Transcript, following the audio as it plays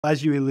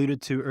As you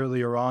alluded to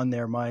earlier on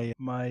there, my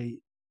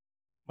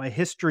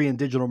history in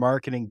digital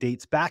marketing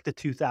dates back to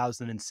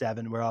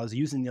 2007, where I was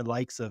using the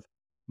likes of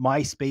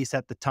MySpace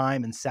at the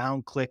time and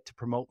SoundClick to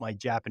promote my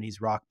Japanese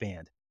rock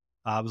band.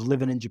 I was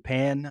living in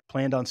Japan,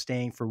 planned on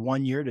staying for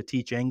 1 year to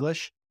teach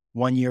English.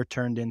 1 year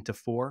turned into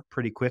 4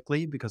 pretty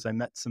quickly because I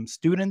met some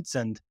students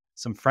and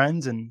some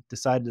friends and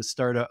decided to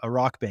start a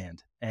rock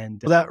band.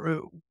 And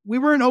we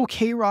were an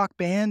okay rock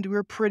band. We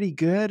were pretty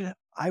good.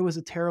 I was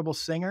a terrible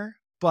singer,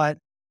 but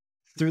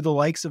through the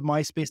likes of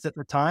MySpace at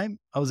the time,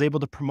 I was able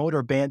to promote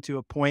our band to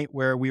a point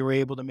where we were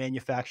able to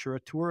manufacture a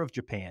tour of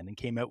Japan and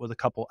came out with a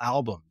couple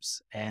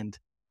albums. And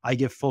I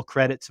give full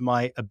credit to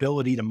my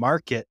ability to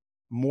market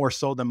more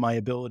so than my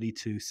ability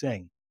to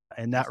sing.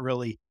 And that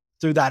really,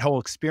 through that whole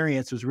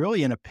experience, was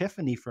really an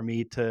epiphany for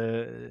me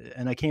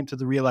and I came to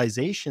the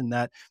realization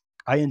that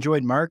I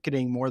enjoyed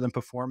marketing more than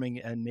performing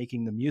and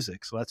making the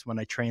music. So that's when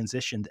I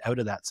transitioned out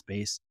of that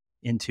space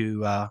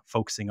into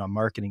focusing on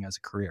marketing as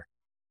a career.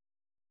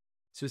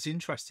 So it's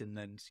interesting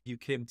then you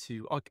came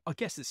to, I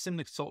guess it's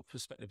similar sort of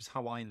perspective as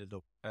how I ended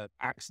up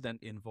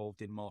accidentally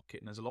involved in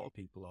marketing, as a lot of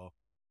people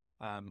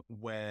are,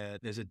 where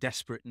there's a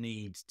desperate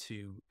need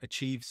to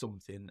achieve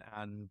something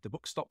and the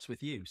book stops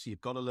with you. So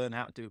you've got to learn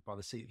how to do it by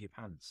the seat of your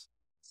pants.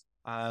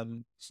 So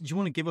do you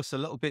want to give us a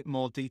little bit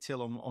more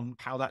detail on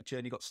how that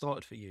journey got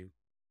started for you?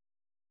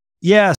 Yeah.